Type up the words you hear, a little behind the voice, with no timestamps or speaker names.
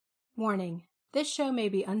Warning. This show may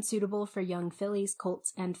be unsuitable for young fillies,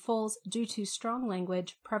 colts, and foals due to strong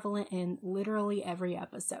language prevalent in literally every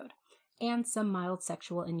episode, and some mild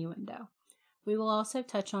sexual innuendo. We will also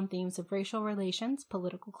touch on themes of racial relations,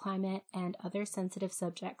 political climate, and other sensitive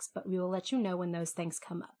subjects, but we will let you know when those things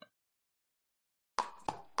come up.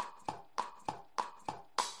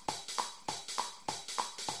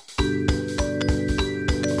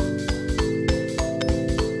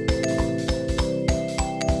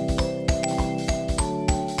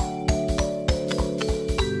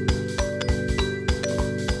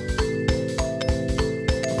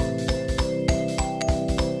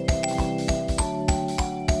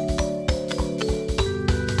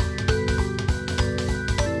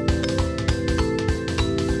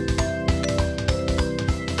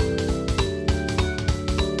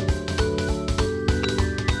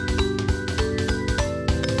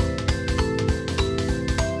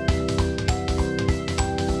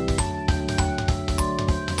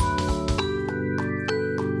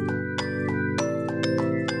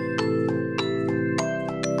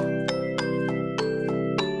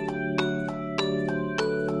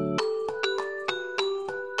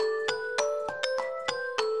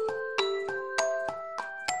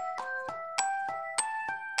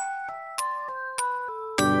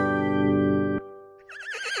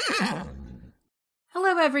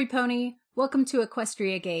 Hello, every pony. Welcome to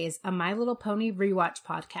Equestria Gaze, a My Little Pony rewatch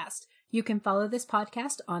podcast. You can follow this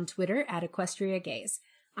podcast on Twitter at Equestria Gaze.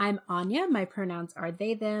 I'm Anya. My pronouns are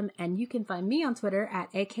they, them, and you can find me on Twitter at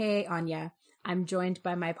AKA Anya. I'm joined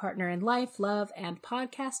by my partner in life, love, and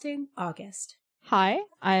podcasting, August. Hi,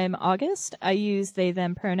 I'm August. I use they,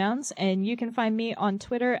 them pronouns, and you can find me on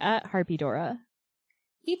Twitter at Harpydora.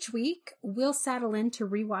 Each week, we'll saddle in to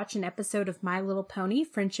rewatch an episode of My Little Pony,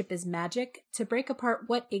 Friendship is Magic, to break apart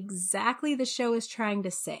what exactly the show is trying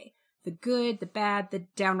to say. The good, the bad, the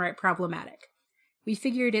downright problematic. We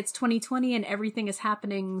figured it's 2020 and everything is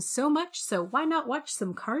happening so much, so why not watch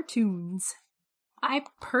some cartoons? I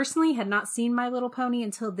personally had not seen My Little Pony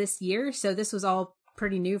until this year, so this was all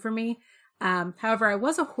pretty new for me. However, I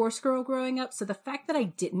was a horse girl growing up, so the fact that I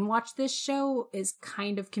didn't watch this show is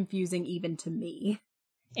kind of confusing even to me.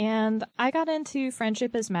 And I got into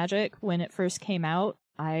Friendship is Magic when it first came out.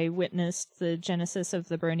 I witnessed the genesis of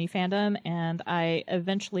the Brony fandom, and I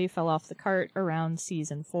eventually fell off the cart around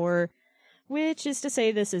season 4, which is to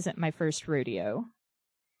say this isn't my first rodeo.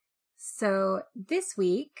 So this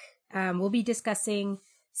week, we'll be discussing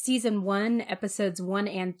season 1, episodes 1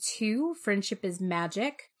 and 2, Friendship is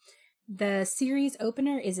Magic. The series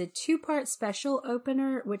opener is a 2-part special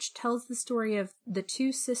opener, which tells the story of the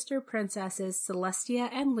 2 sister princesses, Celestia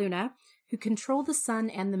and Luna, who control the sun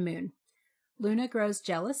and the moon. Luna grows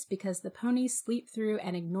jealous because the ponies sleep through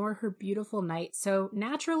and ignore her beautiful night, so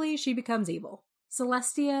naturally she becomes evil.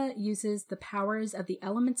 Celestia uses the powers of the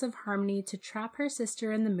elements of harmony to trap her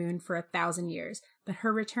sister in the moon for 1,000 years, but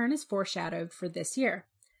her return is foreshadowed for this year.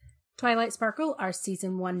 Twilight Sparkle, our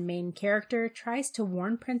season 1 main character, tries to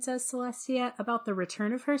warn Princess Celestia about the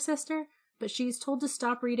return of her sister, but she's told to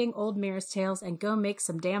stop reading old mare's tales and go make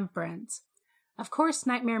some damn friends. Of course,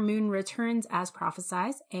 Nightmare Moon returns as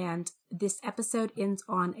prophesied, and this episode ends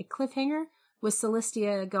on a cliffhanger with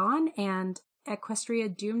Celestia gone and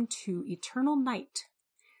Equestria doomed to eternal night.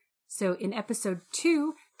 So in episode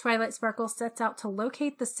 2, Twilight Sparkle sets out to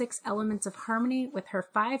locate the 6 elements of harmony with her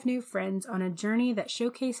 5 new friends on a journey that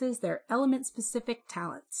showcases their element-specific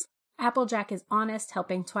talents. Applejack is honest,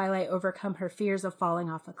 helping Twilight overcome her fears of falling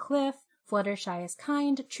off a cliff. Fluttershy is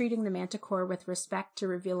kind, treating the Manticore with respect to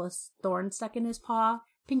reveal a thorn stuck in his paw.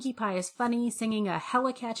 Pinkie Pie is funny, singing a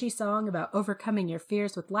hella catchy song about overcoming your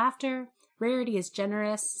fears with laughter. Rarity is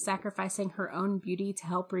generous, sacrificing her own beauty to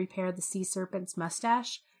help repair the sea serpent's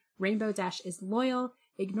mustache. Rainbow Dash is loyal,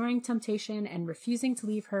 ignoring temptation and refusing to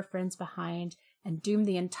leave her friends behind and doom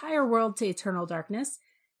the entire world to eternal darkness.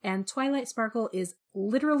 And Twilight Sparkle is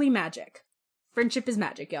literally magic. Friendship is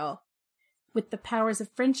magic, y'all. With the powers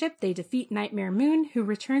of friendship, they defeat Nightmare Moon, who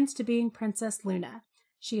returns to being Princess Luna.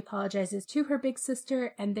 She apologizes to her big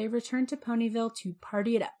sister, and they return to Ponyville to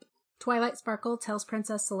party it up. Twilight Sparkle tells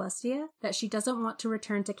Princess Celestia that she doesn't want to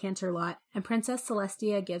return to Canterlot, and Princess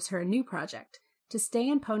Celestia gives her a new project: to stay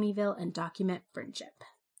in Ponyville and document friendship.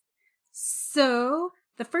 So,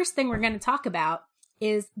 the first thing we're going to talk about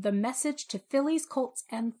is the message to fillies, colts,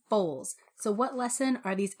 and foals. So what lesson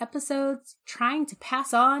are these episodes trying to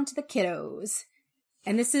pass on to the kiddos?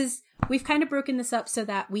 And we've kind of broken this up so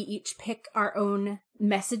that we each pick our own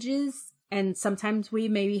messages, and sometimes we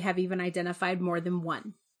maybe have even identified more than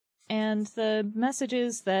one. And the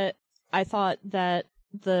messages that I thought that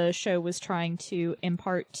the show was trying to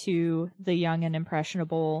impart to the young and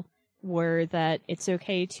impressionable were that it's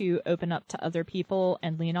okay to open up to other people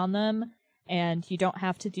and lean on them, and you don't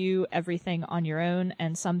have to do everything on your own,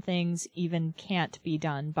 and some things even can't be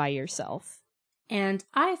done by yourself. And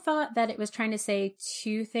I thought that it was trying to say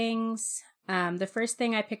two things. The first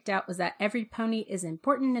thing I picked out was that every pony is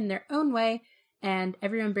important in their own way, and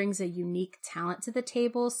everyone brings a unique talent to the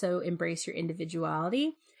table, so embrace your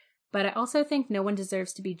individuality. But I also think no one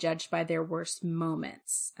deserves to be judged by their worst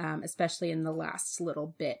moments, especially in the last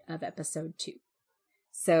little bit of episode 2.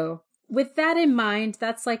 So with that in mind,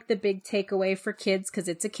 that's like the big takeaway for kids, because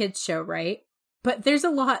it's a kids show, right? But there's a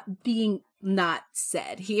lot being not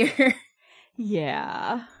said here.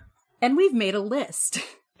 Yeah. And we've made a list.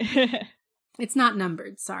 It's not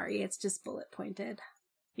numbered, sorry. It's just bullet pointed.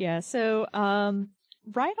 Yeah, so,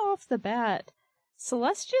 right off the bat,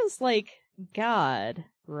 Celestia's like God,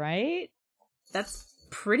 right? That's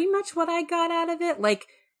pretty much what I got out of it. Like,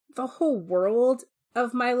 the whole world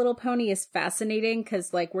of My Little Pony is fascinating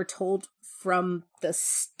because, like, we're told from the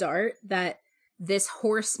start that this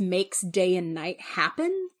horse makes day and night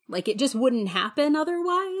happen. Like, it just wouldn't happen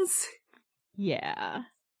otherwise. Yeah.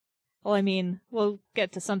 Well, I mean, we'll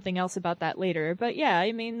get to something else about that later, but yeah,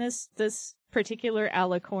 I mean, this particular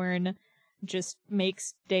alicorn just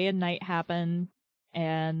makes day and night happen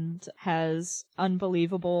and has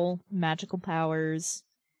unbelievable magical powers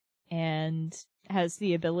and has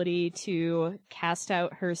the ability to cast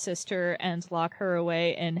out her sister and lock her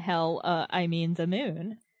away in hell, the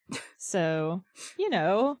moon. So,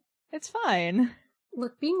 it's fine.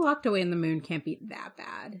 Look, being locked away in the moon can't be that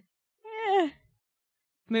bad.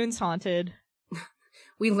 Moon's haunted.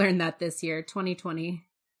 We learned that this year, 2020,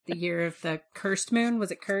 the year of the cursed moon. Was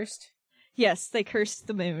it cursed? Yes, they cursed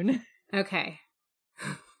the moon. Okay.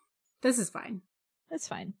 This is fine. That's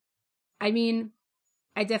fine. I mean,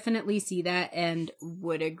 I definitely see that and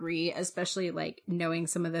would agree, especially like knowing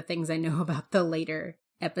some of the things I know about the later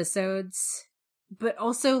episodes. But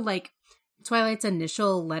also like Twilight's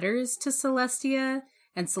initial letters to Celestia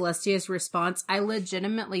and Celestia's response. I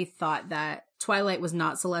legitimately thought that Twilight was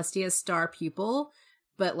not Celestia's star pupil,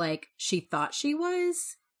 but like she thought she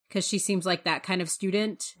was because she seems like that kind of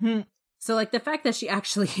student. So like the fact that she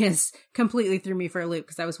actually is completely threw me for a loop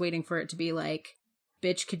because I was waiting for it to be like,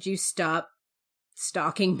 bitch, could you stop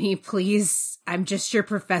stalking me, please? I'm just your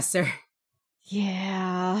professor.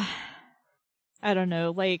 Yeah. I don't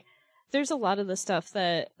know. Like, there's a lot of the stuff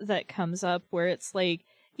that comes up where it's like,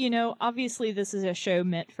 obviously this is a show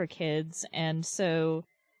meant for kids, and so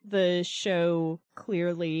the show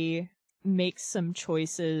clearly makes some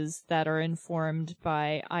choices that are informed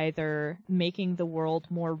by either making the world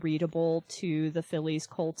more readable to the fillies,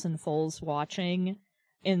 colts, and foals watching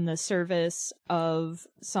in the service of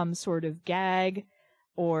some sort of gag,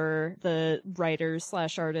 or the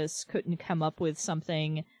writers/artists couldn't come up with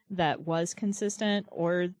something that was consistent,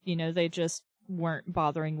 or, they just weren't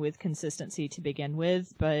bothering with consistency to begin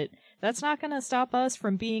with, but that's not going to stop us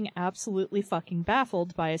from being absolutely fucking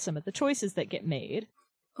baffled by some of the choices that get made.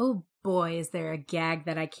 Oh boy, is there a gag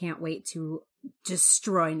that I can't wait to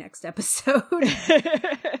destroy next episode.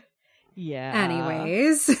 Yeah.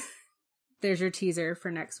 Anyways, there's your teaser for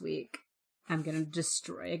next week. I'm gonna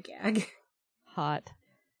destroy a gag. Hot.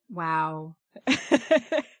 Wow.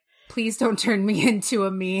 Please don't turn me into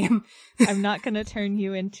a meme. I'm not gonna turn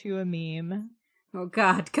you into a meme. Oh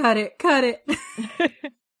god, cut it.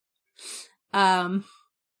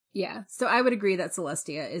 Yeah, so I would agree that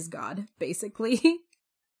Celestia is God, basically.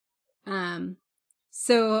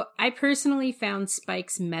 So I personally found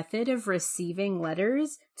Spike's method of receiving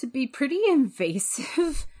letters to be pretty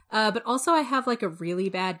invasive, but also I have like a really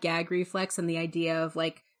bad gag reflex, and the idea of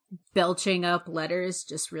like belching up letters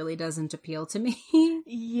just really doesn't appeal to me.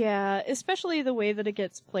 Yeah, especially the way that it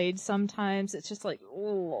gets played sometimes. It's just like,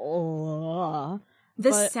 oh.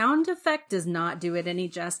 The sound effect does not do it any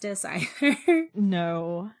justice either.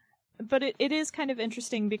 No. But it is kind of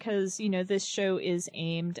interesting because, this show is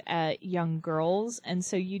aimed at young girls, and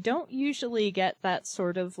so you don't usually get that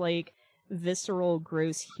sort of, like, visceral,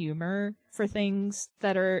 gross humor for things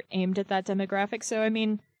that are aimed at that demographic. So, I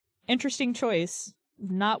mean, interesting choice.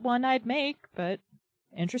 Not one I'd make, but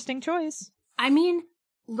interesting choice. I mean,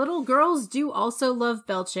 little girls do also love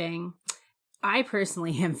belching. I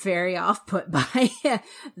personally am very off-put by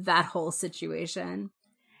that whole situation.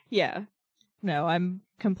 Yeah. No, I'm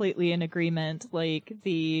completely in agreement. Like,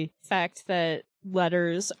 the fact that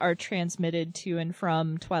letters are transmitted to and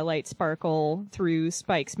from Twilight Sparkle through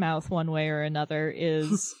Spike's mouth one way or another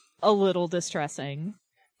is a little distressing.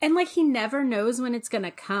 And, like, he never knows when it's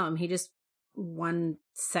gonna come. He just, 1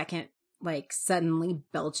 second, like, suddenly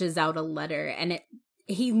belches out a letter, and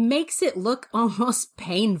he makes it look almost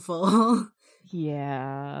painful.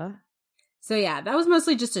 Yeah. So yeah, that was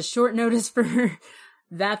mostly just a short notice for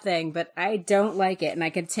that thing, but I don't like it, and I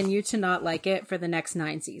continue to not like it for the next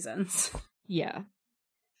 9 seasons. Yeah.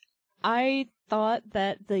 I thought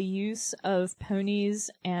that the use of ponies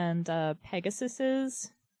and Pegasuses,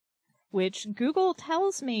 which Google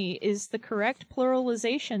tells me is the correct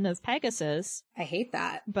pluralization of Pegasus. I hate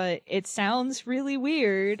that. But it sounds really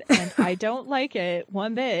weird, and I don't like it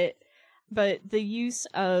one bit. But the use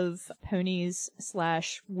of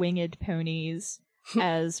ponies/winged ponies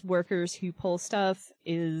as workers who pull stuff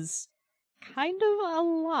is kind of a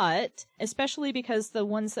lot, especially because the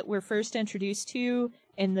ones that we're first introduced to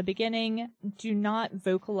in the beginning do not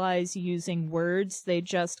vocalize using words. They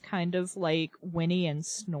just kind of like whinny and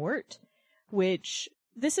snort, which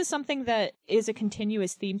this is something that is a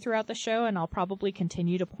continuous theme throughout the show, and I'll probably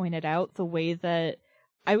continue to point it out, the way that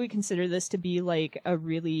I would consider this to be like a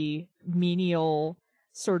really menial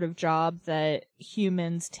sort of job that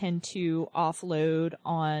humans tend to offload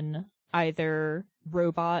on either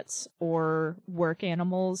robots or work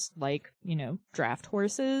animals, like, draft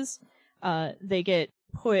horses. They get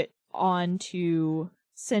put onto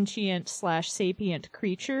sentient/sapient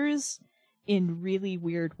creatures in really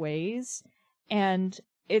weird ways. And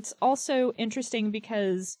it's also interesting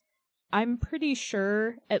because I'm pretty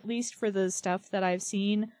sure, at least for the stuff that I've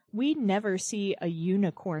seen, we never see a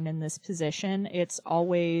unicorn in this position. It's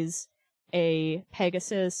always a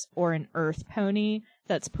Pegasus or an Earth pony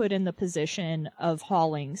that's put in the position of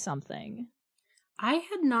hauling something. I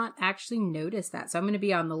had not actually noticed that, so I'm going to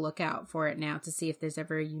be on the lookout for it now to see if there's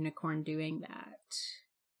ever a unicorn doing that.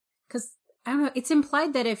 Because, I don't know, it's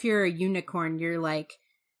implied that if you're a unicorn, you're like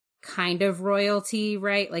kind of royalty,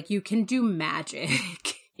 right? Like you can do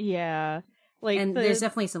magic. Yeah. Like, and there's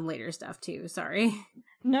definitely some later stuff too, sorry.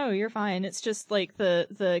 No, you're fine. It's just like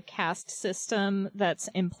the caste system that's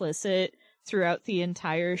implicit throughout the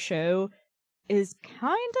entire show is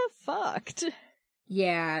kind of fucked.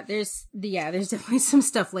 Yeah, there's definitely some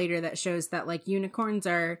stuff later that shows that like unicorns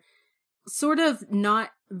are sort of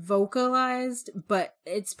not vocalized, but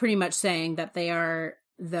it's pretty much saying that they are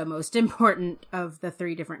the most important of the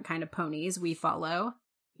 3 different kind of ponies we follow.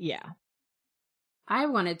 Yeah. I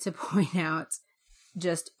wanted to point out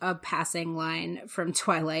just a passing line from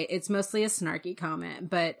Twilight. It's mostly a snarky comment,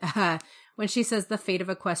 but when she says the fate of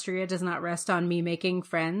Equestria does not rest on me making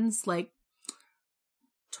friends, like,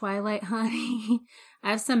 Twilight, honey,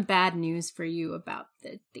 I have some bad news for you about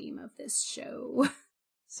the theme of this show.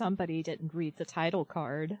 Somebody didn't read the title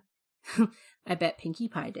card. I bet Pinkie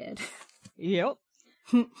Pie did. Yep.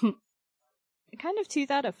 Kind of to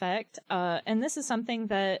that effect, and this is something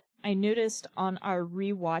that I noticed on our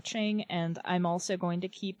rewatching, and I'm also going to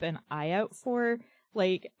keep an eye out for,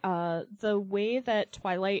 like, the way that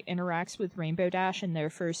Twilight interacts with Rainbow Dash in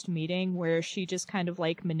their first meeting, where she just kind of,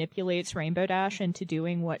 like, manipulates Rainbow Dash into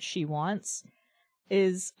doing what she wants,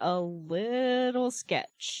 is a little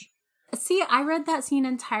sketch. See, I read that scene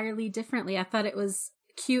entirely differently. I thought it was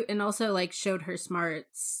cute and also, like, showed her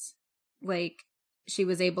smarts. Like, she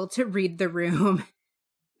was able to read the room.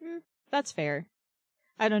 That's fair.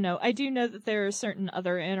 I don't know. I do know that there are certain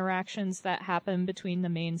other interactions that happen between the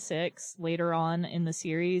main 6 later on in the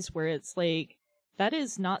series where it's like, that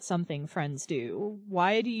is not something friends do.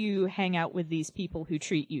 Why do you hang out with these people who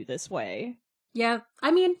treat you this way? Yeah,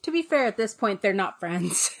 I mean, to be fair, at this point, they're not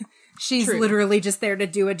friends. She's True. literally just there to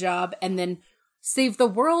do a job and then save the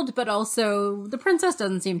world, but also the princess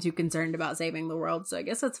doesn't seem too concerned about saving the world, so I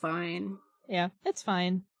guess that's fine. Yeah, it's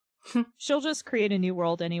fine. She'll just create a new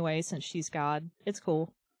world anyway since she's God. It's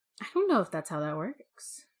cool. I don't know if that's how that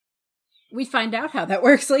works. We find out how that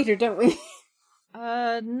works later, don't we?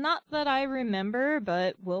 Not that I remember,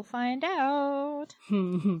 but we'll find out.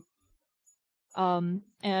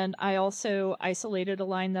 And I also isolated a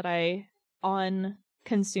line that I, on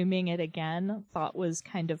consuming it again, thought was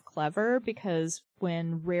kind of clever, because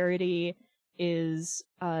when Rarity is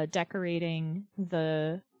decorating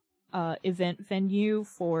the event venue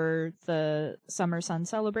for the Summer Sun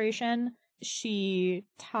celebration, she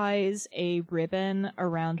ties a ribbon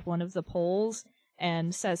around one of the poles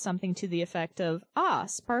and says something to the effect of,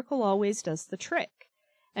 Sparkle always does the trick.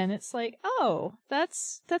 And it's like, oh,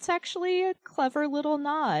 that's actually a clever little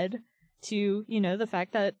nod to, the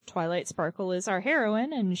fact that Twilight Sparkle is our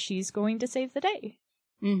heroine and she's going to save the day.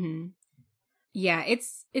 Mm-hmm. Yeah,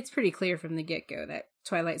 it's pretty clear from the get-go that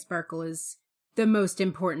Twilight Sparkle is the most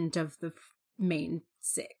important of the main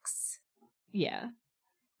 6. Yeah.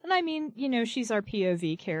 And I mean, she's our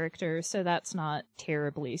POV character, so that's not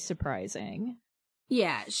terribly surprising.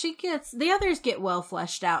 Yeah, the others get well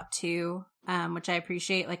fleshed out too. which I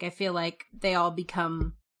appreciate. Like, I feel like they all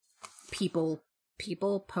become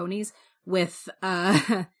ponies with,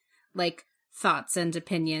 like, thoughts and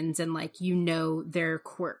opinions and, like, their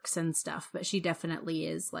quirks and stuff. But she definitely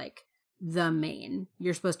is, like, the main.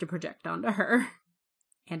 You're supposed to project onto her.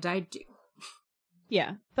 And I do.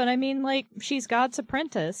 Yeah, but I mean, like, she's God's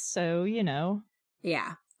apprentice, so,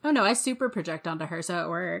 Yeah. Oh, no, I super project onto her, so it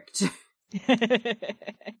worked.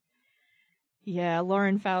 Yeah,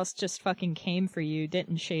 Lauren Faust just fucking came for you,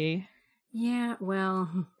 didn't she? Yeah,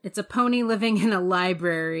 well, it's a pony living in a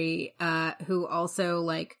library, who also,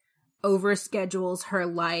 like, overschedules her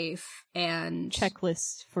life and...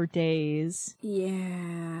 checklists for days.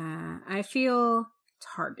 Yeah, I feel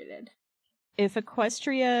targeted. If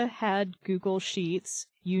Equestria had Google Sheets,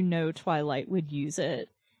 Twilight would use it.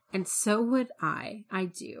 And so would I. I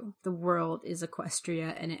do. The world is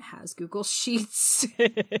Equestria and it has Google Sheets.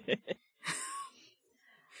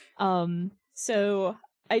 So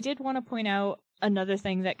I did want to point out another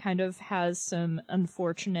thing that kind of has some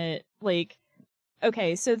unfortunate, like,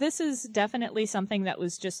 okay, so this is definitely something that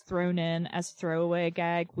was just thrown in as a throwaway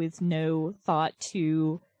gag with no thought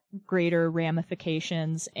to greater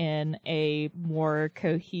ramifications in a more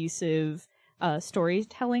cohesive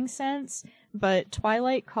storytelling sense. But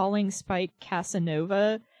Twilight calling Spike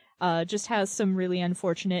Casanova just has some really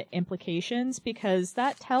unfortunate implications, because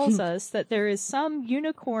that tells us that there is some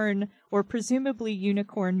unicorn, or presumably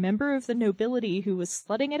unicorn, member of the nobility who was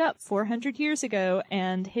slutting it up 400 years ago,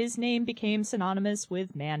 and his name became synonymous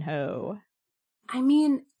with Manho. I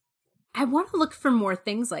mean, I want to look for more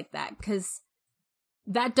things like that, because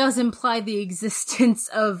that does imply the existence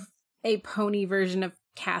of a pony version of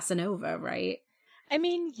Casanova, right? I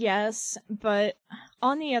mean, yes, but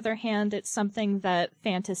on the other hand, it's something that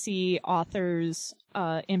fantasy authors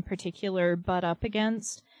in particular butt up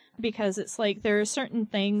against, because it's like there are certain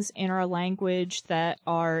things in our language that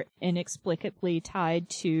are inexplicably tied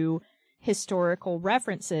to historical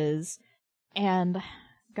references. And,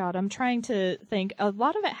 God, I'm trying to think. A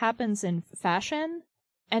lot of it happens in fashion,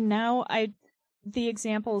 and now the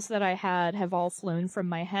examples that I had have all flown from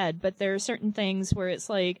my head, but there are certain things where it's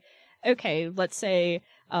like, okay, let's say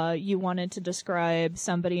you wanted to describe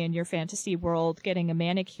somebody in your fantasy world getting a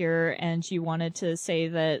manicure, and you wanted to say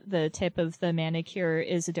that the tip of the manicure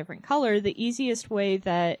is a different color. The easiest way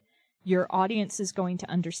that your audience is going to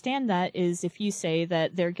understand that is if you say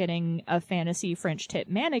that they're getting a fantasy French tip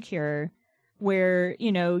manicure, where,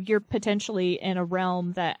 you're potentially in a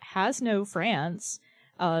realm that has no France.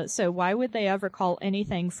 So why would they ever call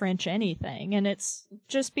anything French anything? And it's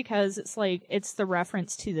just because it's like, it's the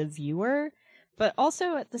reference to the viewer. But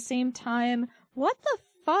also at the same time, what the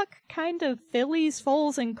fuck kind of fillies,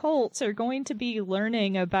 foals, and colts are going to be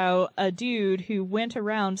learning about a dude who went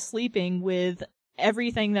around sleeping with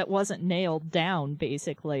everything that wasn't nailed down,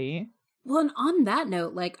 basically? Well, and on that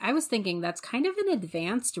note, like, I was thinking that's kind of an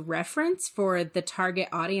advanced reference for the target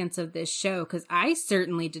audience of this show, because I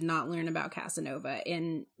certainly did not learn about Casanova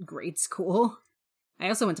in grade school. I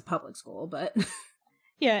also went to public school, but...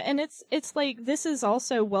 Yeah, and it's like, this is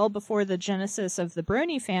also well before the genesis of the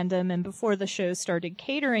Brony fandom, and before the show started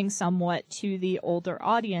catering somewhat to the older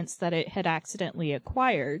audience that it had accidentally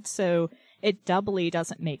acquired, so it doubly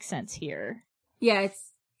doesn't make sense here. Yeah,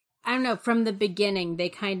 I don't know, from the beginning, they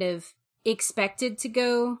kind of expected to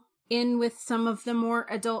go in with some of the more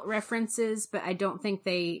adult references, but I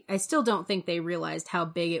still don't think they realized how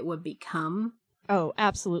big it would become. Oh,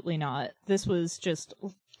 absolutely not. This was just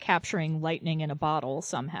capturing lightning in a bottle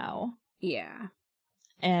somehow. Yeah.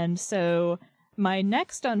 And so my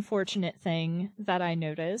next unfortunate thing that I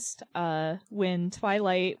noticed, when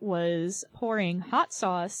Twilight was pouring hot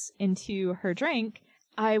sauce into her drink,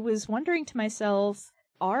 I was wondering to myself,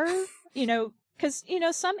 because,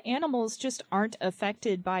 some animals just aren't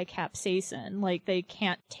affected by capsaicin. Like, they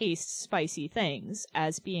can't taste spicy things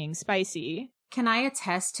as being spicy. Can I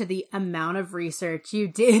attest to the amount of research you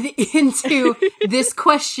did into this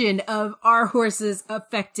question of, are horses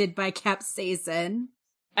affected by capsaicin?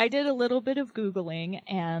 I did a little bit of Googling,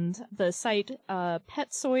 and the site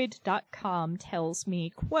petsoid.com tells me,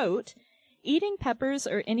 quote, eating peppers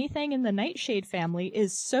or anything in the nightshade family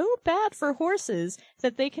is so bad for horses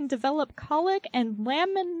that they can develop colic and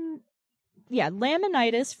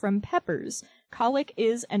laminitis from peppers. Colic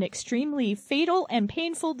is an extremely fatal and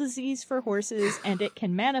painful disease for horses, and it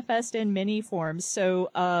can manifest in many forms.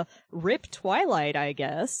 So, rip Twilight, I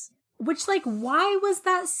guess. Which, like, why was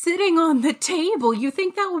that sitting on the table? You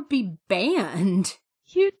think that would be banned?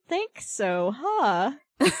 You'd think so, huh?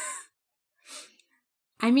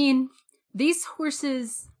 I mean, these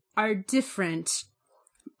horses are different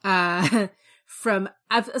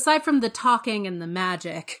aside from the talking and the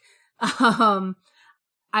magic,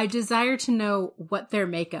 I desire to know what their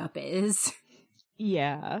makeup is.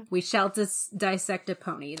 Yeah. We shall dissect a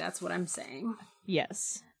pony, that's what I'm saying.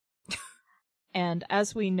 Yes. And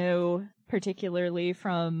as we know, particularly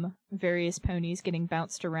from various ponies getting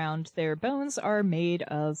bounced around, their bones are made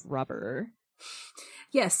of rubber.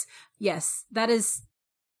 Yes, that is...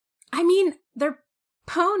 I mean, they're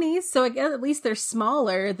ponies, so I guess at least they're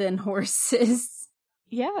smaller than horses.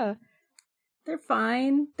 Yeah. They're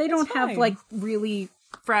fine. They don't have, like, really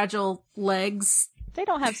fragile legs. They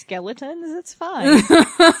don't have skeletons. It's fine.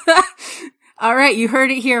 All right, you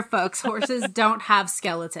heard it here, folks. Horses don't have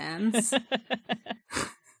skeletons.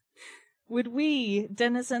 Would we,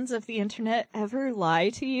 denizens of the internet, ever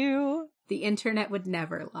lie to you? The internet would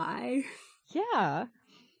never lie. Yeah.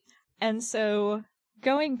 And so,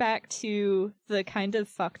 going back to the kind of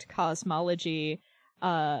fucked cosmology,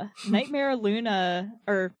 Nightmare Moon.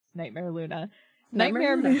 Nightmare Moona.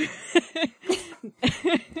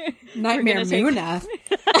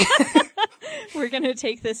 We're gonna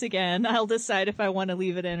take this again. I'll decide if I want to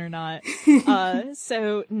leave it in or not.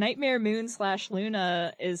 So Nightmare Moon /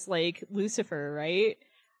 Luna is like Lucifer, right?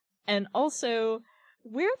 And also,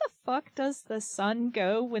 where the fuck does the sun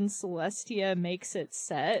go when Celestia makes it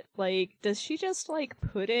set? Like, does she just, like,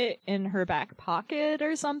 put it in her back pocket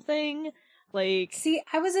or something? Like... See,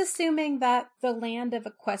 I was assuming that the land of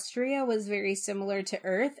Equestria was very similar to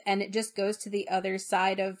Earth, and it just goes to the other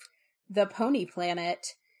side of the pony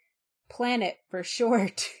planet. Planet, for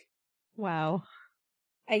short. Wow.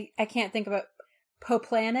 I can't think about...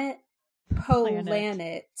 Po-planet?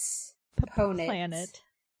 Po-lanet. Ponit. Planet.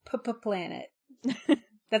 Planet.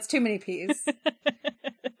 That's too many P's.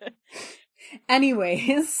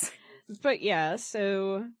 Anyways. But yeah,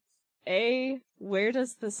 so... where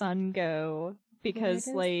does the sun go? Because,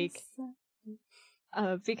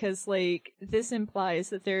 this implies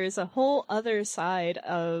that there is a whole other side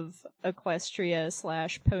of Equestria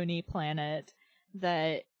 / Pony Planet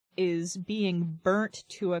that is being burnt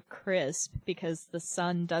to a crisp because the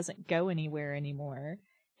sun doesn't go anywhere anymore.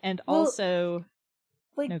 And also...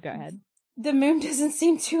 No, go ahead. The moon doesn't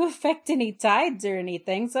seem to affect any tides or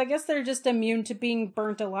anything, so I guess they're just immune to being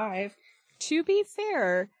burnt alive. To be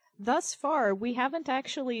fair... Thus far, we haven't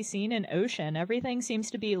actually seen an ocean. Everything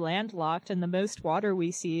seems to be landlocked, and the most water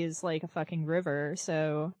we see is like a fucking river,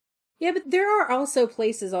 so... Yeah, but there are also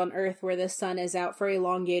places on Earth where the sun is out for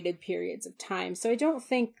elongated periods of time, so I don't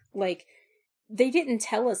think, like, they didn't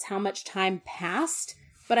tell us how much time passed,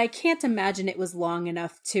 but I can't imagine it was long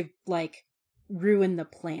enough to, like, ruin the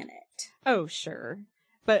planet. Oh, sure.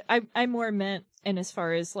 But I more meant, and as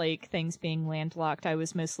far as, like, things being landlocked, I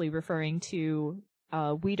was mostly referring to...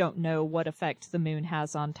 we don't know what effect the moon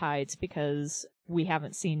has on tides because we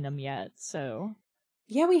haven't seen them yet, so...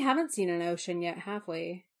 Yeah, we haven't seen an ocean yet, have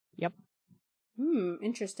we? Yep.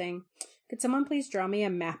 Interesting. Could someone please draw me a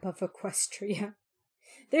map of Equestria?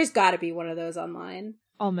 There's gotta be one of those online.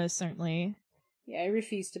 Almost certainly. Yeah, I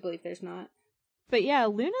refuse to believe there's not. But yeah,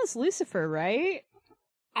 Luna's Lucifer, right?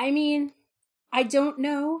 I mean, I don't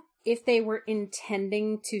know if they were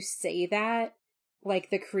intending to say that, like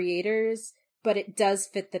the creators... But it does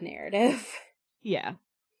fit the narrative. Yeah.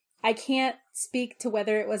 I can't speak to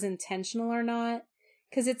whether it was intentional or not,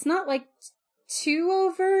 because it's not, like, too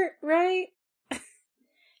overt, right?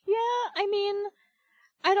 Yeah, I mean,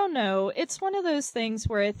 I don't know. It's one of those things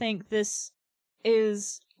where I think this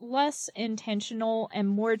is less intentional and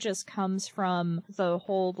more just comes from the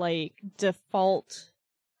whole, like, default,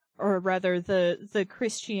 or rather the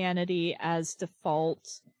Christianity as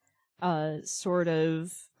default sort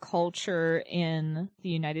of culture in the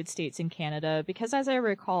United States and Canada, because as I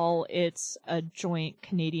recall, it's a joint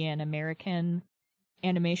Canadian-American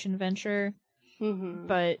animation venture. Mm-hmm.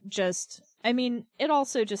 But just, I mean, it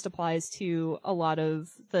also just applies to a lot of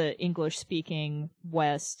the English-speaking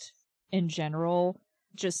West in general.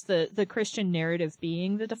 Just the Christian narrative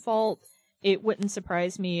being the default. It wouldn't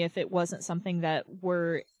surprise me if it wasn't something that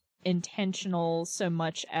were intentional so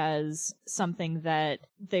much as something that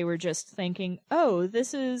they were just thinking, oh,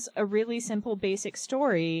 this is a really simple basic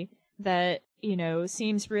story that, you know,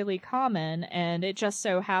 seems really common, and it just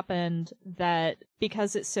so happened that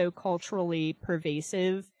because it's so culturally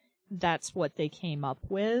pervasive, that's what they came up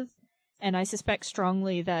with. And I suspect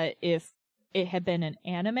strongly that if it had been an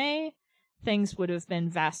anime, things would have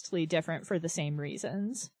been vastly different for the same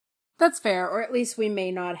reasons. That's fair, or at least we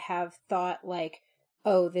may not have thought, like,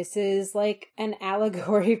 oh, this is, like, an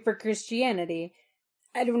allegory for Christianity.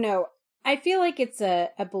 I don't know. I feel like it's a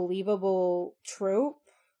believable trope,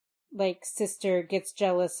 like, sister gets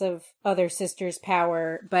jealous of other sister's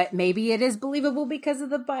power, but maybe it is believable because of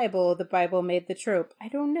the Bible. The Bible made the trope. I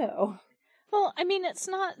don't know. Well, I mean, it's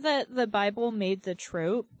not that the Bible made the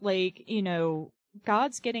trope. Like, you know,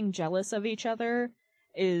 gods getting jealous of each other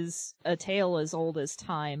is a tale as old as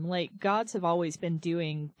time. Like, gods have always been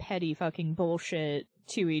doing petty fucking bullshit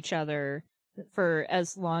to each other for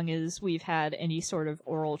as long as we've had any sort of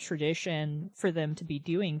oral tradition for them to be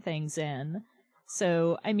doing things in.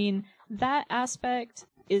 So, I mean, that aspect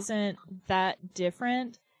isn't that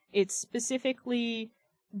different. It's specifically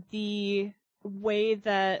the way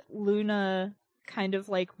that Luna kind of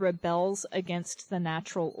like rebels against the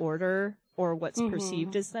natural order, or what's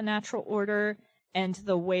perceived as the natural order, and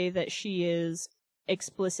the way that she is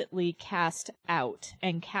explicitly cast out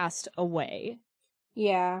and cast away.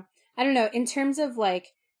 Yeah. I don't know. In terms of like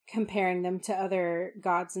comparing them to other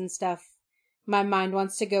gods and stuff, my mind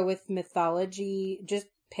wants to go with mythology. Just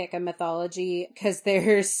pick a mythology, because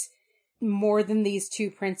there's more than these two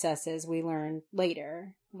princesses we learn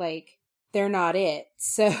later. Like, they're not it.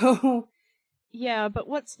 So yeah, but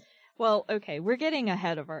well, okay, we're getting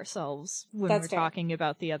ahead of ourselves when That's we're fair. talking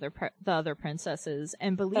about the other princesses,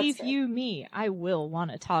 and believe you me, I will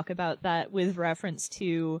want to talk about that with reference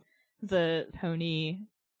to the pony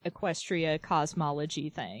Equestria cosmology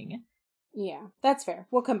thing. Yeah, that's fair.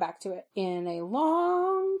 We'll come back to it in a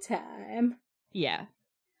long time. Yeah.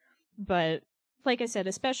 But, like I said,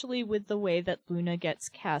 especially with the way that Luna gets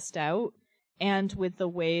cast out, and with the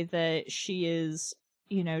way that she is,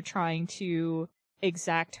 you know, trying to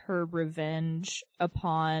exact her revenge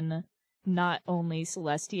upon not only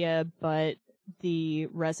Celestia, but the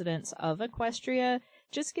residents of Equestria,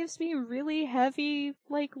 just gives me really heavy,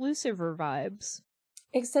 like, Lucifer vibes.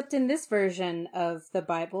 Except in this version of the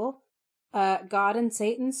Bible, God and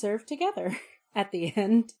Satan serve together at the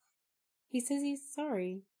end. He says he's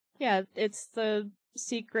sorry. Yeah, it's the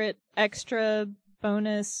secret extra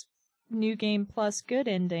bonus New Game Plus good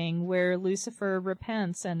ending where Lucifer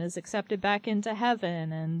repents and is accepted back into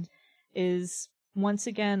heaven and is once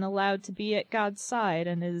again allowed to be at God's side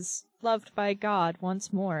and is loved by God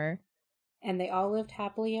once more. And they all lived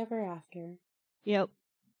happily ever after. Yep.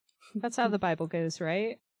 That's how the Bible goes,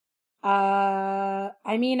 right?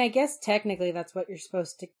 I mean, I guess technically that's what you're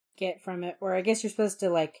supposed to get from it. Or I guess you're supposed to,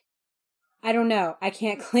 like, I don't know. I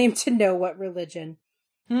can't claim to know what religion.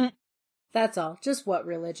 That's all. Just what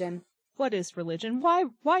religion. What is religion?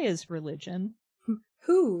 Why is religion?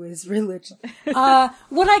 Who is religion?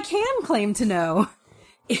 What I can claim to know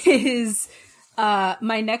is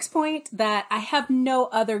my next point that I have no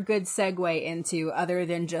other good segue into other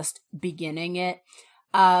than just beginning it.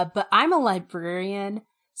 But I'm a librarian,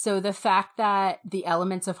 so the fact that the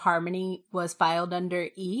Elements of Harmony was filed under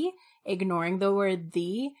E, ignoring the word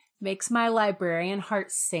the, makes my librarian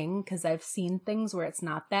heart sing, because I've seen things where it's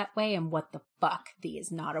not that way, and what the fuck, the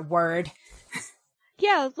is not a word.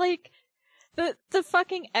 Yeah, like, the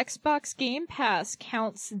fucking Xbox Game Pass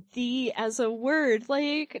counts the as a word.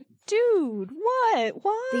 Like, dude, what?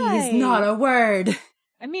 Why? The is not a word.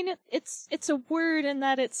 I mean, it's a word in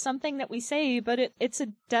that it's something that we say, but it's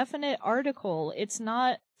a definite article. It's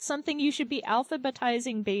not something you should be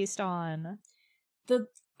alphabetizing based on.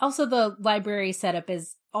 Also, the library setup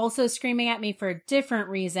is also screaming at me for a different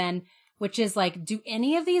reason, which is like, do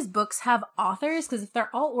any of these books have authors? Because if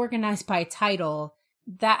they're all organized by title,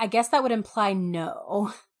 I guess that would imply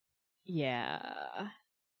no. Yeah.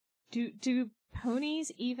 Do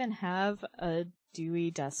ponies even have a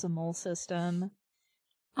Dewey Decimal System?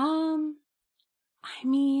 I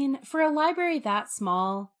mean, for a library that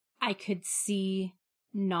small, I could see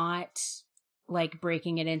not, like,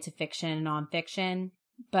 breaking it into fiction and nonfiction,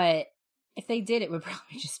 but if they did, it would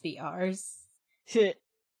probably just be ours.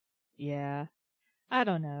 Yeah. I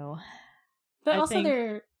don't know. But also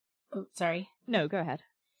there... Oh, sorry. No, go ahead.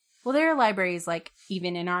 Well, there are libraries, like,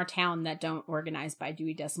 even in our town that don't organize by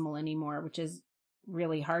Dewey Decimal anymore, which is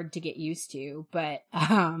really hard to get used to, but,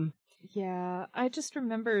 Yeah, I just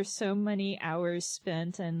remember so many hours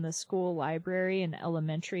spent in the school library in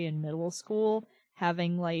elementary and middle school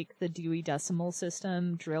having, like, the Dewey Decimal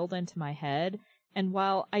System drilled into my head. And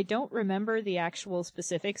while I don't remember the actual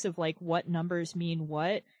specifics of, like, what numbers mean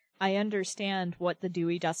what, I understand what the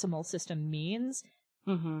Dewey Decimal System means.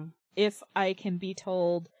 Mm-hmm. If I can be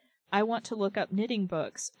told, I want to look up knitting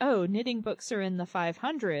books. Oh, knitting books are in the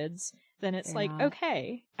 500s. Then it's They're like, not.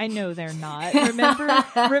 okay, I know they're not. Remember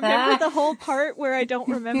the whole part where I don't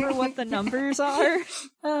remember what the numbers are?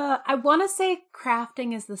 I want to say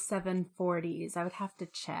crafting is the 740s. I would have to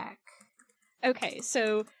check. Okay,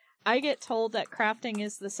 so I get told that crafting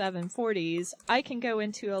is the 740s, I can go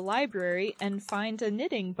into a library and find a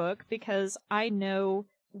knitting book because I know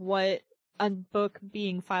what a book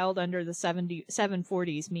being filed under the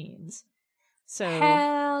 740s means. So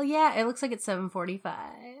hell yeah, it looks like it's 745.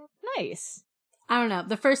 Nice. I don't know.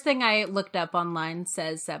 The first thing I looked up online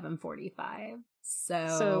says 745.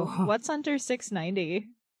 So what's under 690?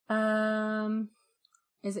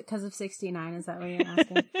 Is it because of 69? Is that what you're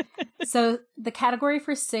asking? So the category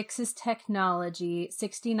for 6 is technology,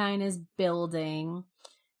 69 is building,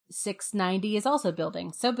 690 is also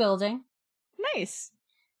building. So building. Nice.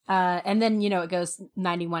 And then, it goes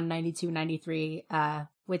 91, 92, 93,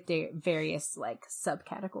 with the various,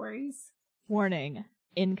 subcategories. Warning.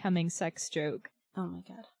 Incoming sex joke. Oh my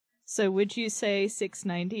god. So would you say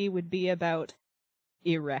 690 would be about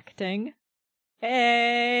erecting?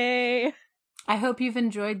 Hey! I hope you've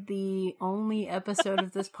enjoyed the only episode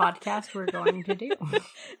of this podcast we're going to do.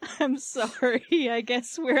 I'm sorry. I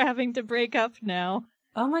guess we're having to break up now.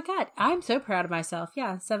 Oh my god. I'm so proud of myself.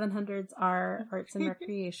 Yeah, 700s are arts and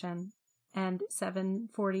recreation, and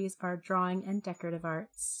 740s are drawing and decorative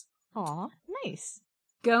arts. Aw, nice.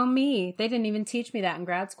 Go me. They didn't even teach me that in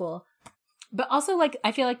grad school. But also,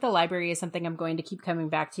 I feel like the library is something I'm going to keep coming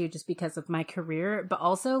back to just because of my career. But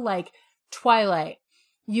also, Twilight.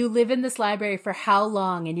 You live in this library for how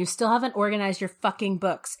long and you still haven't organized your fucking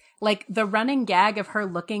books? The running gag of her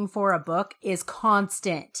looking for a book is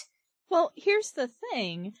constant. Well, here's the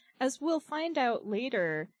thing. As we'll find out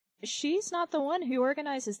later, she's not the one who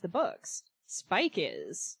organizes the books. Spike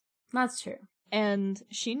is. That's true. And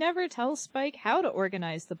she never tells Spike how to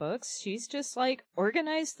organize the books. She's just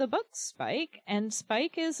organize the books, Spike. And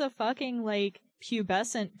Spike is a fucking,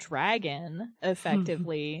 pubescent dragon,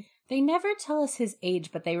 effectively. They never tell us his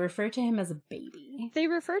age, but they refer to him as a baby. They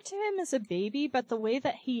refer to him as a baby, but the way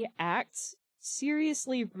that he acts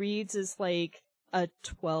seriously reads as, a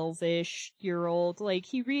 12-ish-year-old.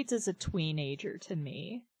 He reads as a tweenager to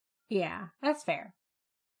me. Yeah, that's fair.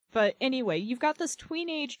 But anyway, you've got this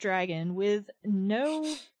tween-age dragon with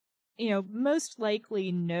no, most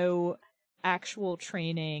likely no actual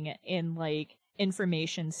training in,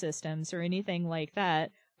 information systems or anything like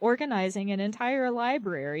that, organizing an entire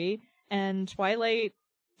library, and Twilight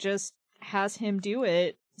just has him do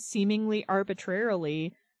it seemingly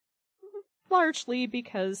arbitrarily, largely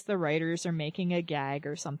because the writers are making a gag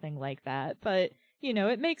or something like that. But,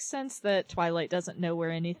 it makes sense that Twilight doesn't know where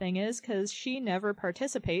anything is because she never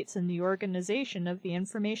participates in the organization of the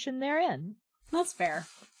information therein. That's fair.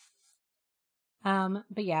 But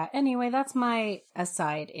yeah, anyway, that's my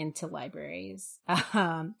aside into libraries.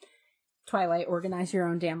 Twilight, organize your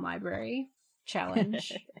own damn library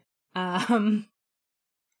challenge. I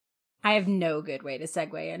have no good way to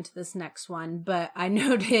segue into this next one, but I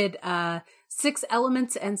noted 6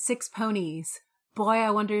 elements and 6 ponies. Boy,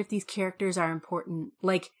 I wonder if these characters are important.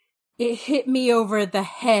 It hit me over the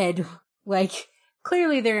head.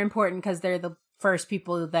 Clearly they're important because they're the first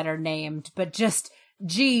people that are named, but just,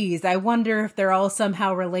 geez, I wonder if they're all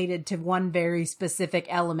somehow related to one very specific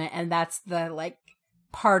element, and that's the,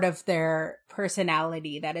 part of their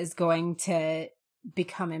personality that is going to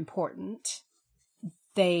become important.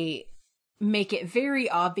 They make it very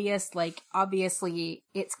obvious, obviously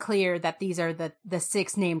it's clear that these are the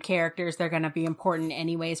 6 named characters. They're going to be important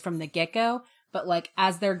anyways from the get-go, but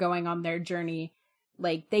as they're going on their journey,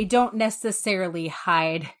 they don't necessarily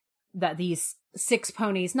hide that these 6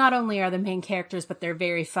 ponies not only are the main characters, but they're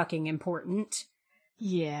very fucking important.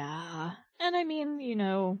 Yeah. And I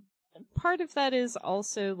mean, part of that is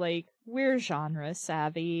also we're genre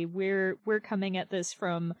savvy. We're coming at this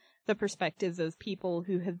from the perspective of people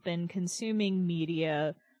who have been consuming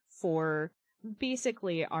media for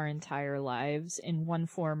basically our entire lives in one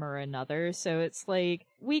form or another. So it's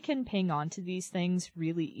we can ping onto these things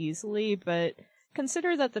really easily, but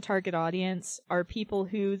consider that the target audience are people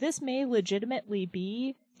who this may legitimately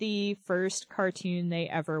be the first cartoon they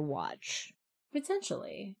ever watch.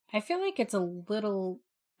 Potentially. I feel like it's a little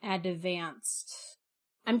advanced.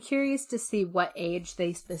 I'm curious to see what age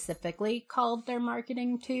they specifically called their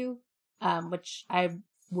marketing to, which I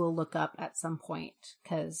will look up at some point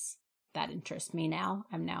because that interests me now.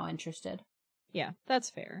 I'm now interested. Yeah,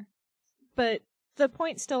 that's fair. But the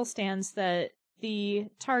point still stands that the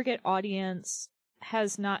target audience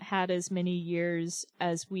has not had as many years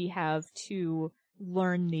as we have to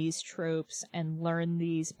learn these tropes and learn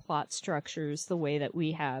these plot structures the way that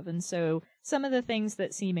we have. And so some of the things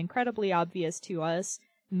that seem incredibly obvious to us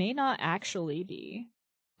may not actually be.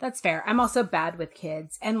 That's fair. I'm also bad with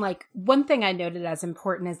kids. And one thing I noted as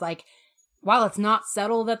important is while it's not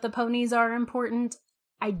subtle that the ponies are important,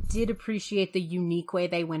 I did appreciate the unique way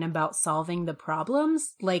they went about solving the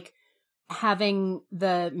problems. Like, having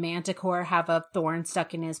the Manticore have a thorn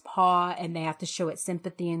stuck in his paw and they have to show it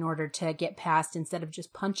sympathy in order to get past instead of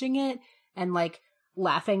just punching it, and like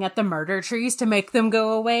laughing at the murder trees to make them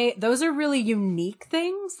go away. Those are really unique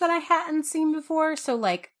things that I hadn't seen before. So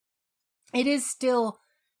like, it is still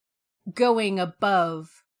going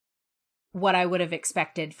above what I would have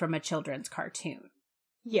expected from a children's cartoon.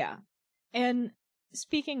 Yeah. And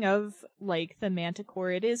speaking of like the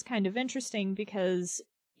Manticore, it is kind of interesting because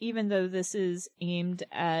even though this is aimed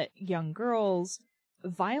at young girls,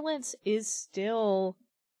 violence is still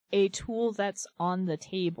a tool that's on the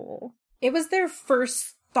table. It was their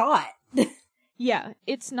first thought. Yeah,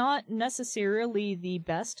 it's not necessarily the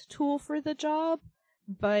best tool for the job,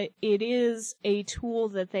 but it is a tool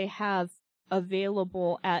that they have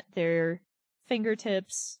available at their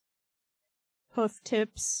fingertips, hoof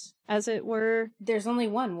tips, as it were. There's only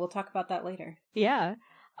one. We'll talk about that later. Yeah.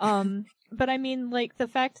 But I mean, like, the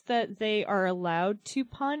fact that they are allowed to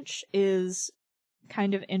punch is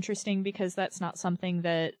kind of interesting because that's not something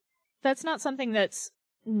that's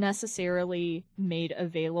necessarily made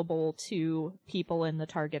available to people in the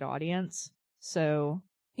target audience. So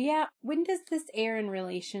yeah, when does this air in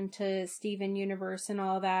relation to Steven Universe and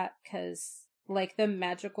all that? Because like the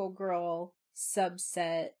Magical Girl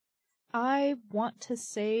subset, I want to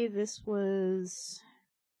say this was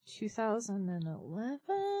 2011.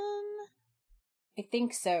 I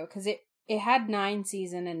think so, because it had 9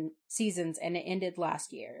 seasons and it ended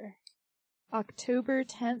last year. October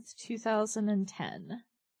 10th, 2010.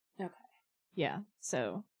 Okay. Yeah,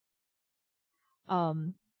 so.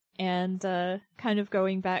 And kind of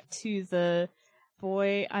going back to the,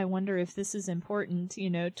 boy, I wonder if this is important, you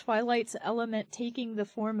know, Twilight's element taking the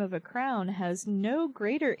form of a crown has no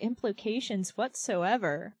greater implications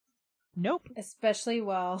whatsoever. Nope. Especially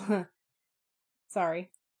while... Sorry.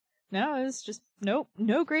 No, it's just, nope,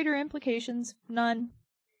 no greater implications, none.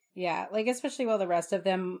 Yeah, like, especially while the rest of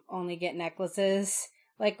them only get necklaces.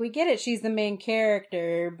 Like, we get it, she's the main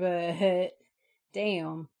character, but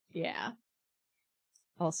damn. Yeah.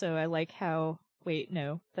 Also, I like how, wait,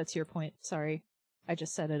 no, that's your point, sorry. I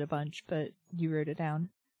just said it a bunch, but you wrote it down.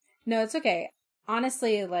 No, it's okay.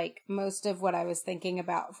 Honestly, like, most of what I was thinking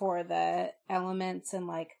about for the elements and,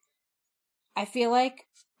 like, I feel like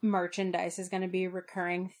merchandise is going to be a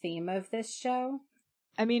recurring theme of this show.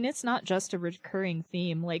 I mean, it's not just a recurring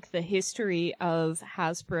theme. Like, the history of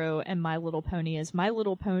Hasbro and My Little Pony is My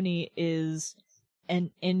Little Pony is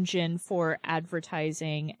an engine for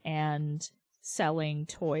advertising and selling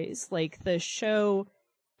toys. Like, the show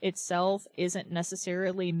itself isn't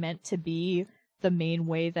necessarily meant to be the main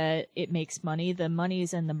way that it makes money. The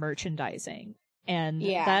money's in the merchandising. And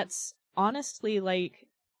that's honestly, like,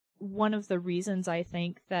 one of the reasons I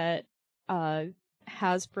think that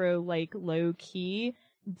Hasbro, like, low-key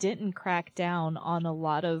didn't crack down on a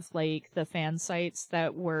lot of, like, the fan sites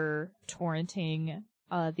that were torrenting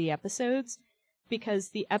the episodes, because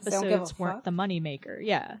the episodes weren't the moneymaker.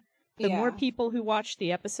 Yeah. The more people who watched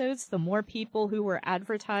the episodes, the more people who were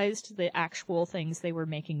advertised the actual things they were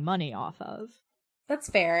making money off of. That's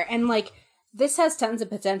fair. And, like, this has tons of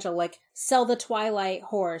potential. Like, sell the Twilight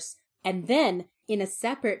horse, and then, in a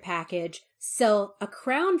separate package, sell a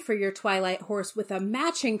crown for your Twilight horse with a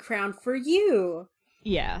matching crown for you.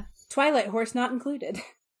 Yeah. Twilight horse not included.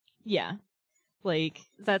 Yeah. Like,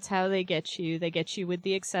 that's how they get you. They get you with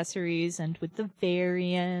the accessories and with the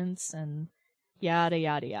variants and yada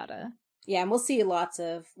yada yada. Yeah, and we'll see lots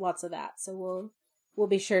of that. So we'll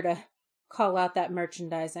be sure to call out that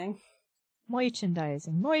merchandising.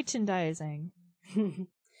 Merchandising.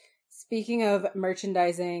 Speaking of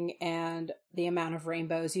merchandising and the amount of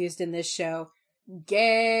rainbows used in this show,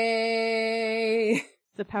 gay!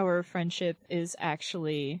 The power of friendship is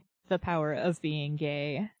actually the power of being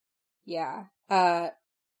gay. Yeah.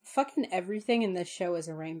 Fucking everything in this show is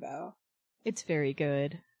a rainbow. It's very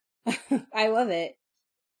good. I love it.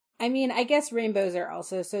 I mean, I guess rainbows are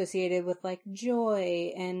also associated with, like,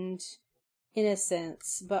 joy and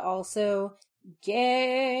innocence, but also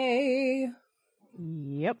gay.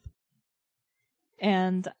 Yep.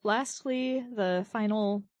 And lastly, the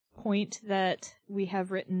final point that we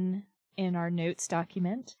have written in our notes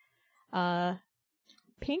document,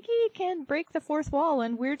 Pinky can break the fourth wall,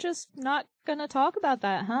 and we're just not gonna talk about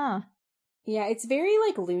that, huh? Yeah, it's very,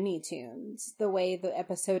 like, Looney Tunes, the way the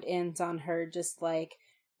episode ends on her just like,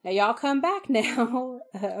 now y'all come back now,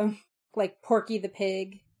 like Porky the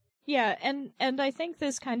Pig. Yeah, and I think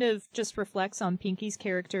this kind of just reflects on Pinky's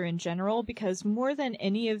character in general, because more than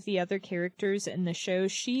any of the other characters in the show,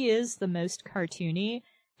 she is the most cartoony,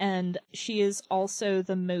 And she is also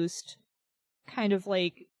the most kind of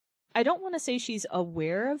like, I don't want to say she's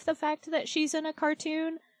aware of the fact that she's in a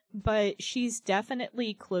cartoon, but she's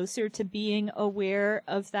definitely closer to being aware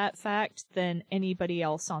of that fact than anybody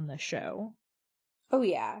else on the show. Oh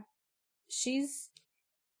yeah. She's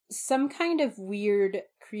some kind of weird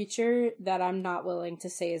creature that I'm not willing to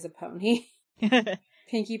say is a pony.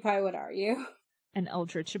 Pinkie Pie, what are you? An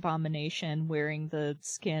eldritch abomination wearing the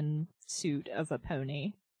skin suit of a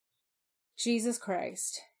pony. Jesus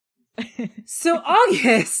Christ. So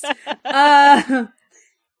August!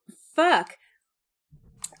 Fuck.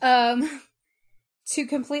 To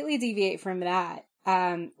completely deviate from that,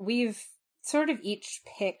 we've sort of each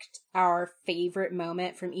picked our favorite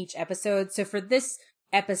moment from each episode. So for this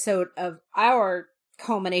episode of our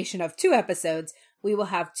culmination of 2 episodes, we will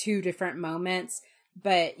have 2 different moments,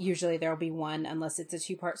 but usually there'll be one unless it's a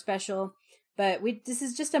 2-part special. But this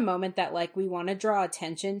is just a moment that like we want to draw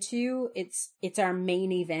attention to. It's our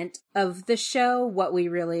main event of the show, what we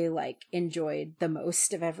really like enjoyed the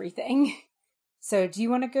most of everything. So do you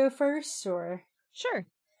want to go first or? Sure.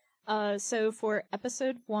 So for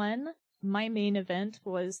episode 1, my main event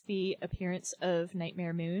was the appearance of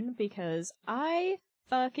Nightmare Moon because I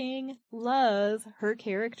fucking love her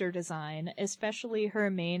character design, especially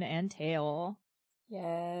her mane and tail.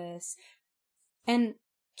 Yes. And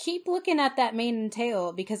keep looking at that mane and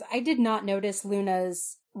tail because I did not notice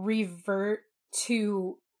Luna's revert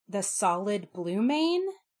to the solid blue mane,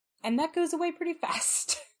 and that goes away pretty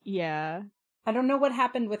fast. Yeah. I don't know what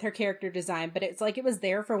happened with her character design, but it's like it was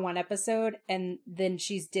there for one episode, and then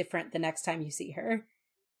she's different the next time you see her.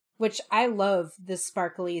 Which I love the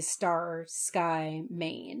sparkly star sky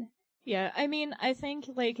mane. Yeah, I mean, I think,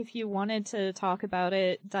 like, if you wanted to talk about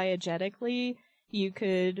it diegetically, you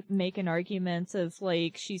could make an argument of,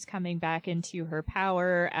 like, she's coming back into her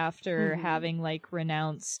power after having, like,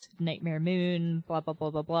 renounced Nightmare Moon, blah, blah,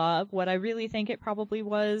 blah, blah, blah. What I really think it probably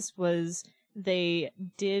was they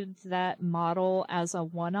did that model as a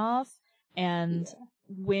one-off, and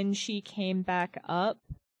when she came back up,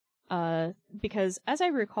 because as I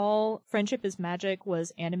recall, Friendship is Magic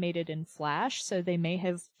was animated in Flash, so they may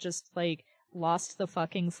have just, like, lost the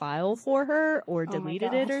fucking file for her, or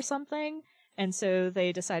deleted it or something, and so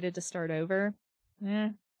they decided to start over.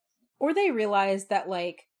 Or they realized that,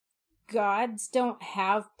 like, gods don't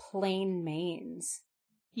have plain manes.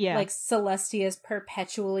 Yeah. Like Celestia's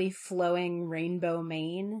perpetually flowing rainbow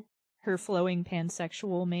mane. Her flowing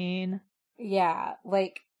pansexual mane. Yeah,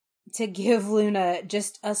 like, to give Luna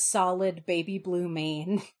just a solid baby blue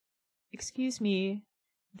mane. Excuse me,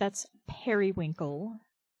 that's periwinkle.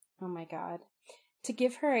 Oh my god. To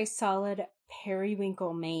give her a solid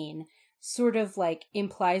periwinkle mane sort of, like,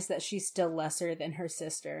 implies that she's still lesser than her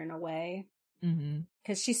sister in a way.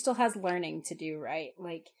 Because she still has learning to do, right?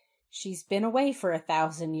 Like, she's been away for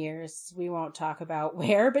 1,000 years. We won't talk about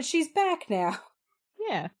where, but she's back now.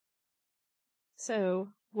 Yeah. So,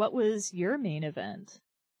 what was your main event?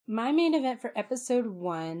 My main event for episode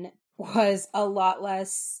 1 was a lot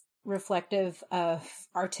less reflective of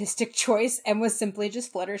artistic choice and was simply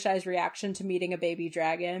just Fluttershy's reaction to meeting a baby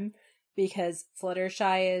dragon, because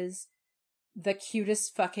Fluttershy is the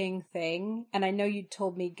cutest fucking thing. And I know you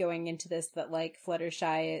told me going into this that, like,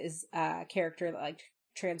 Fluttershy is a character that, like,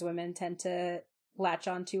 trans women tend to latch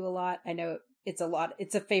onto a lot. I know it's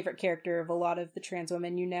a favorite character of a lot of the trans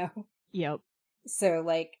women you know. Yep. So,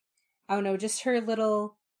 like, I don't know, just her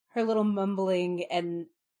little mumbling and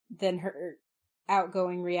then her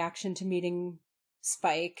outgoing reaction to meeting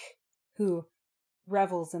Spike, who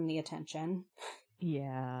revels in the attention.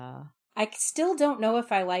 Yeah. I still don't know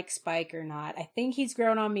if I like Spike or not. I think he's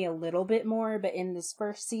grown on me a little bit more, but in this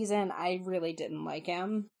first season, I really didn't like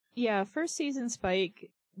him. Yeah, first season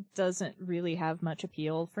Spike doesn't really have much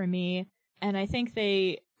appeal for me, and I think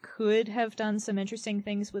they could have done some interesting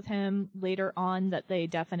things with him later on that they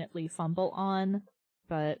definitely fumble on,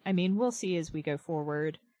 but, I mean, we'll see as we go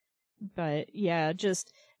forward. But, yeah,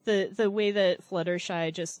 just the way that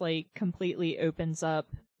Fluttershy just, like, completely opens up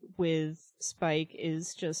with Spike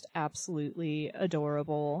is just absolutely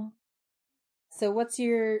adorable. So what's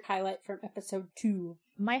your highlight from episode 2?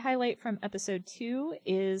 My highlight from episode 2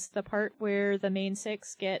 is the part where the main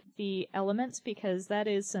 6 get the elements, because that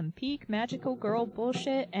is some peak magical girl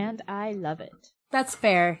bullshit, and I love it. That's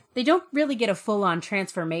fair. They don't really get a full-on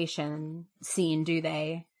transformation scene, do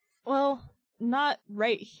they? Well, not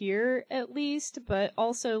right here, at least, but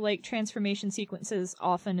also, like, transformation sequences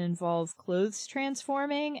often involve clothes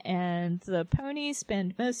transforming, and the ponies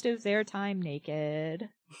spend most of their time naked.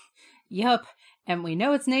 Yup, and we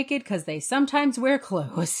know it's naked because they sometimes wear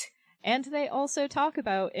clothes. And they also talk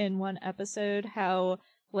about in one episode how,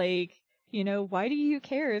 Like, why do you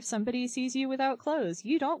care if somebody sees you without clothes?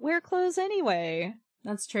 You don't wear clothes anyway.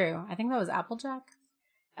 That's true. I think that was Applejack.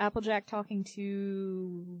 Applejack talking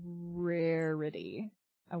to Rarity,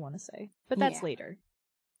 I want to say. But that's later.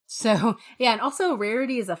 So, yeah, and also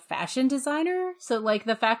Rarity is a fashion designer. So, like,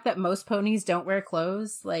 the fact that most ponies don't wear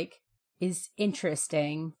clothes, like, is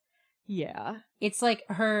interesting. Yeah. It's like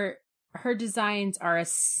her designs are a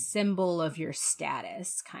symbol of your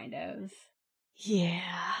status, kind of. Yeah.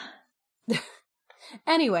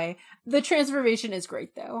 Anyway, the transformation is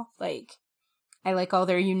great, though. Like, I like all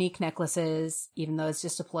their unique necklaces, even though it's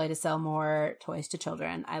just a ploy to sell more toys to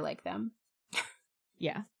children. I like them.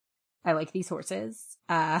 Yeah. I like these horses.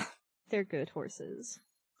 They're good horses.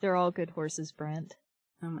 They're all good horses, Brent.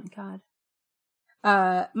 Oh my god.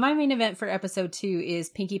 My main event for episode 2 is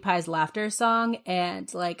Pinkie Pie's laughter song,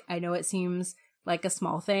 and, like, I know it seems like a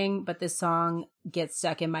small thing, but this song gets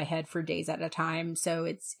stuck in my head for days at a time, so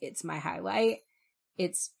it's my highlight.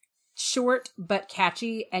 It's short but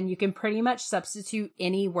catchy, and you can pretty much substitute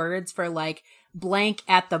any words for, like, blank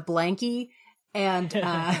at the blanky, and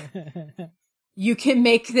you can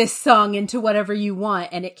make this song into whatever you want,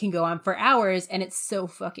 and it can go on for hours, and it's so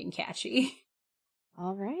fucking catchy.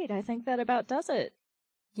 All right, I think that about does it.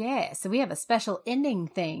 Yeah, so we have a special ending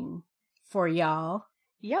thing for y'all.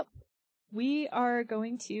 Yep. We are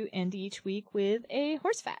going to end each week with a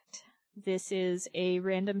horse fact. This is a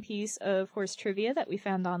random piece of horse trivia that we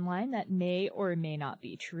found online that may or may not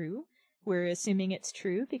be true. We're assuming it's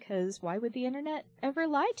true because why would the internet ever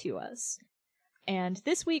lie to us? And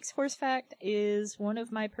this week's horse fact is one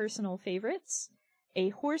of my personal favorites. A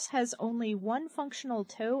horse has only one functional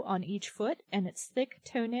toe on each foot, and its thick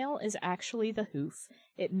toenail is actually the hoof.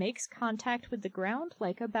 It makes contact with the ground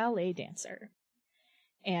like a ballet dancer.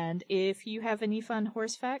 And if you have any fun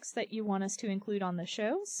horse facts that you want us to include on the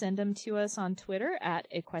show, send them to us on Twitter at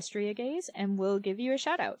EquestriaGaze, and we'll give you a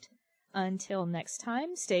shout out. Until next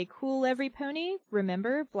time, stay cool, every pony.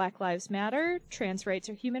 Remember, Black Lives Matter, trans rights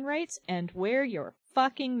are human rights, and wear your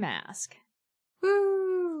fucking mask.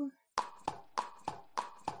 Woo!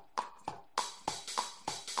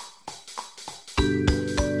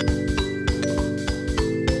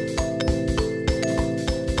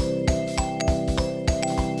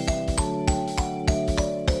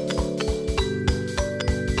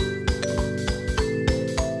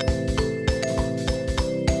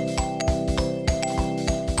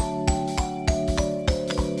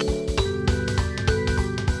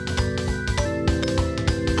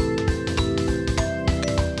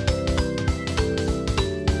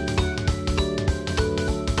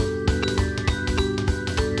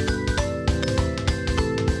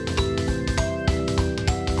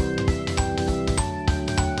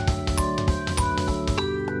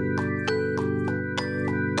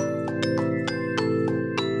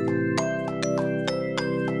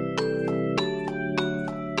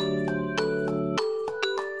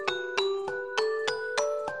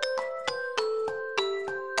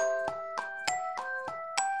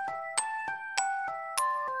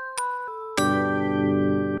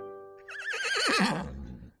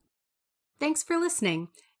 Thanks for listening.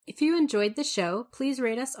 If you enjoyed the show, please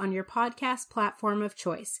rate us on your podcast platform of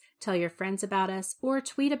choice, tell your friends about us, or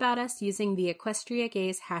tweet about us using the Equestria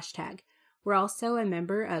Gaze hashtag. We're also a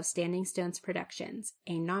member of Standing Stones Productions,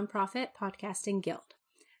 a nonprofit podcasting guild.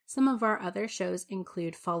 Some of our other shows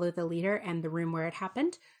include Follow the Leader and The Room Where It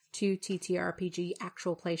Happened, 2 TTRPG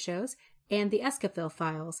actual play shows, and The Escafil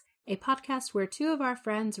Files, a podcast where 2 of our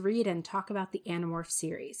friends read and talk about the Animorph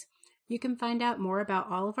series. You can find out more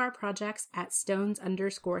about all of our projects at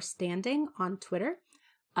Stones_Standing on Twitter.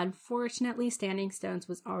 Unfortunately, Standing Stones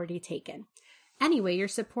was already taken. Anyway, your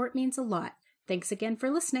support means a lot. Thanks again for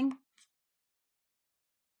listening.